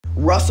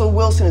Russell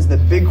Wilson is the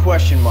big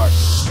question mark.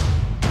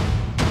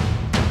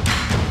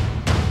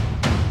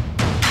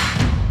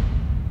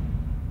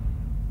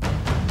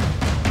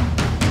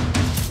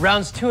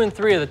 Rounds 2 and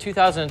 3 of the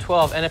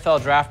 2012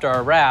 NFL Draft are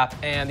a wrap,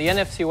 and the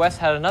NFC West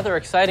had another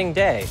exciting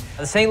day.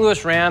 The St.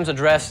 Louis Rams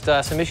addressed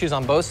some issues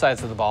on both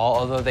sides of the ball,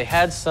 although they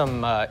had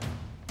some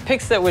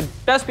picks that would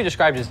best be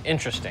described as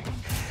interesting.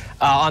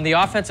 On the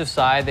offensive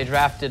side, they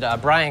drafted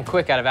Brian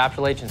Quick out of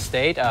Appalachian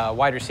State,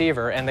 wide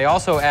receiver, and they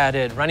also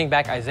added running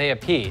back Isaiah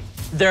Pead.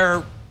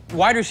 Their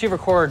wide receiver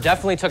core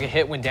definitely took a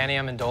hit when Danny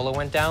Amendola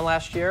went down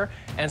last year,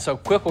 and so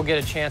Quick will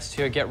get a chance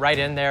to get right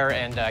in there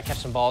and catch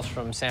some balls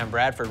from Sam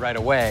Bradford right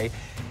away.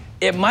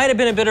 It might have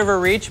been a bit of a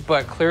reach,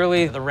 but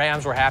clearly the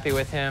Rams were happy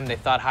with him. They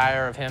thought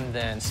higher of him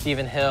than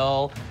Stephen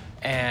Hill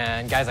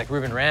and guys like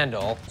Ruben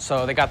Randall,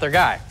 so they got their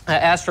guy.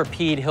 As for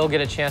Pead, he'll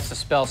get a chance to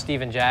spell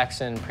Steven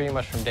Jackson pretty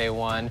much from day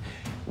one,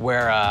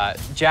 where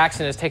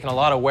Jackson has taken a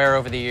lot of wear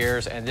over the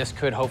years, and this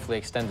could hopefully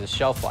extend his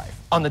shelf life.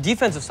 On the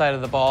defensive side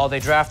of the ball,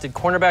 they drafted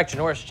cornerback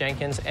Janoris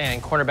Jenkins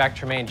and cornerback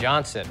Tremaine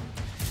Johnson.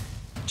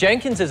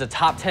 Jenkins is a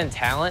top 10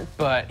 talent,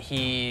 but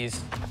he's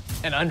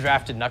an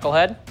undrafted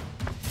knucklehead.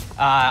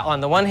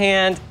 On the one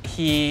hand,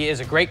 he is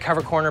a great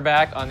cover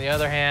cornerback. On the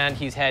other hand,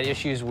 he's had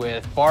issues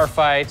with bar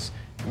fights,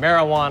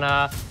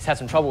 marijuana, he's had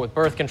some trouble with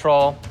birth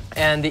control,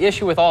 and the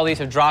issue with all these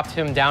have dropped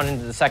him down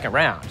into the second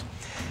round.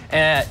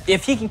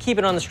 If he can keep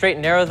it on the straight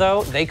and narrow,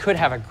 though, they could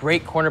have a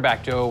great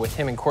cornerback duo with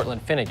him and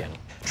Cortland Finnegan.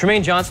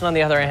 Tremaine Johnson, on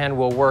the other hand,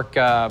 will work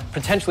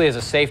potentially as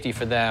a safety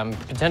for them,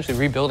 potentially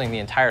rebuilding the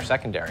entire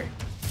secondary.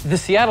 The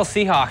Seattle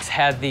Seahawks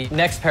had the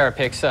next pair of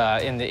picks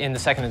in the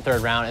second and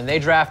third round, and they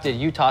drafted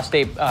Utah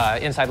State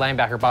inside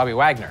linebacker Bobby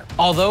Wagner.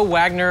 Although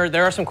Wagner,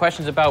 there are some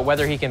questions about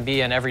whether he can be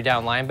an every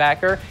down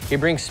linebacker. He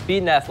brings speed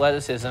and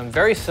athleticism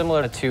very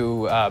similar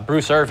to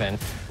Bruce Irvin,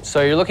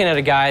 so you're looking at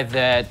a guy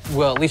that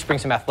will at least bring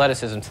some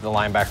athleticism to the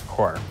linebacker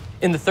core.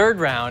 In the third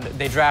round,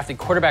 they drafted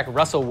quarterback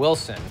Russell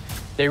Wilson.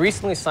 They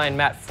recently signed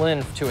Matt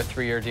Flynn to a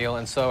 3-year deal,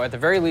 and so at the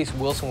very least,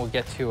 Wilson will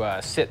get to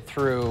sit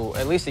through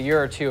at least a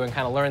year or two and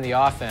kind of learn the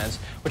offense,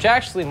 which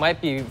actually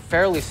might be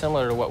fairly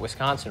similar to what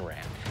Wisconsin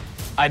ran.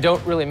 I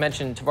don't really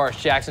mention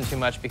Tavares Jackson too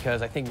much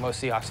because I think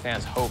most Seahawks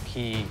fans hope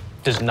he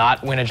does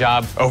not win a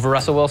job over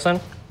Russell Wilson.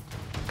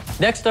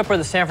 Next up are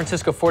the San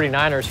Francisco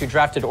 49ers, who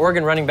drafted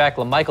Oregon running back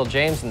LaMichael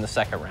James in the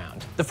second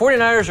round. The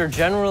 49ers are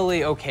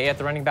generally okay at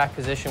the running back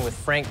position with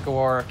Frank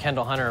Gore,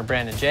 Kendall Hunter, and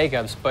Brandon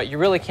Jacobs, but you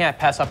really can't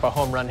pass up a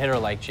home run hitter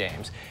like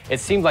James. It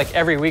seemed like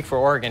every week for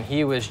Oregon,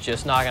 he was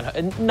just knocking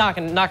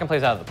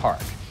plays out of the park.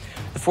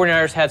 The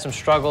 49ers had some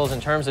struggles in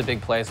terms of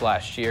big plays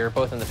last year,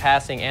 both in the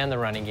passing and the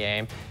running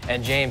game,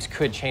 and James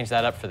could change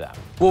that up for them.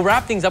 We'll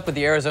wrap things up with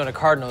the Arizona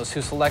Cardinals,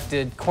 who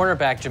selected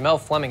cornerback Jamell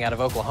Fleming out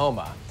of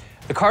Oklahoma.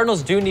 The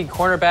Cardinals do need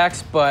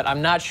cornerbacks, but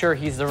I'm not sure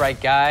he's the right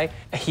guy.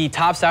 He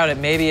tops out at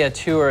maybe a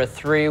 2 or a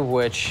 3,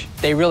 which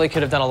they really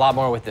could have done a lot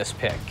more with this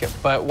pick.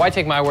 But why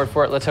take my word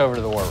for it? Let's head over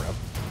to the War Room.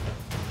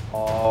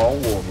 Oh,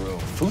 War Room.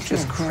 Fooch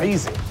is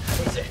crazy.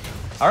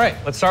 All right,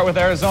 let's start with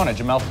Arizona,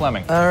 Jamell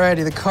Fleming. All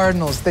righty, the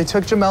Cardinals. They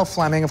took Jamell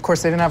Fleming. Of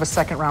course, they didn't have a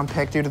second-round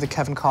pick due to the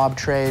Kevin Kolb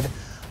trade.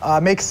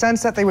 Makes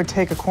sense that they would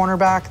take a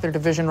cornerback. Their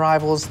division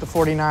rivals, the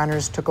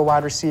 49ers, took a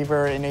wide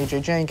receiver in A.J.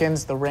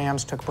 Jenkins. The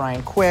Rams took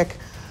Brian Quick.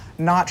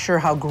 Not sure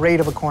how great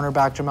of a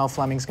cornerback Jamell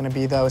Fleming's going to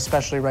be, though,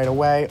 especially right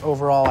away.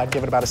 Overall, I'd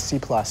give it about a C+.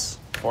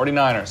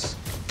 49ers.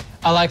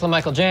 I like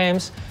LaMichael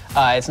James.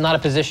 It's not a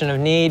position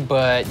of need,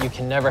 but you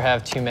can never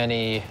have too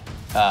many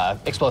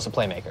explosive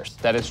playmakers.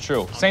 That is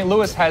true. St.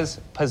 Louis has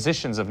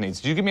positions of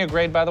needs. Did you give me a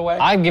grade, by the way?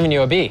 I'm giving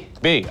you a B.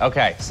 B,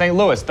 okay. St.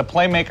 Louis, the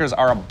playmakers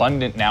are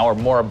abundant now, or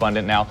more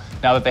abundant now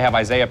that they have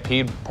Isaiah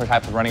Pead,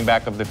 perhaps the running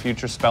back of the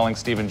future, spelling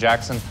Steven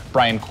Jackson.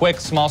 Brian Quick,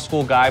 small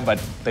school guy, but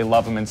they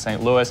love him in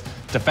St. Louis.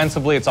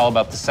 Defensively, it's all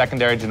about the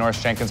secondary.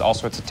 Janoris Jenkins, all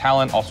sorts of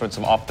talent, all sorts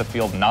of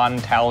off-the-field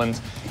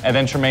non-talent. And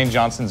then Tremaine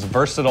Johnson's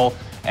versatile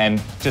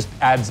and just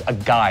adds a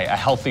guy, a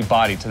healthy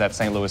body to that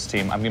St. Louis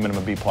team. I'm giving him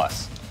a B+.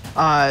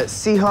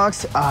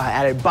 Seahawks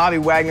added Bobby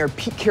Wagner.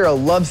 Pete Carroll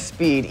loves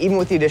speed. Even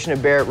with the addition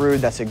of Barrett Ruud,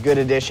 that's a good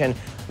addition.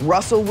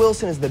 Russell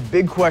Wilson is the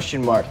big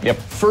question mark. Yep.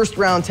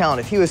 First-round talent.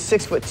 If he was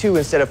 6'2"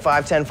 instead of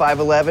 5'10",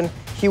 5'11",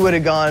 he would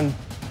have gone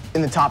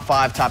in the top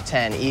 5, top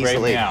 10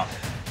 easily.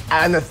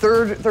 And the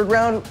third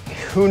round,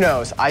 who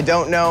knows? I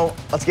don't know.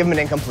 Let's give him an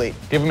incomplete.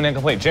 Give him an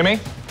incomplete.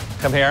 Jimmy,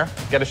 come here.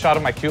 Get a shot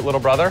of my cute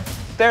little brother.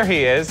 There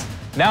he is.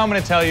 Now I'm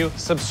going to tell you,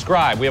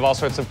 subscribe. We have all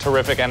sorts of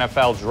terrific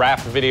NFL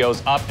draft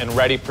videos up and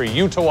ready for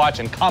you to watch,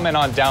 and comment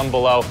on down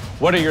below.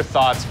 What are your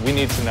thoughts? We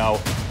need to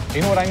know. Do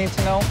you know what I need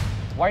to know?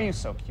 Why are you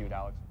so cute,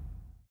 Alex?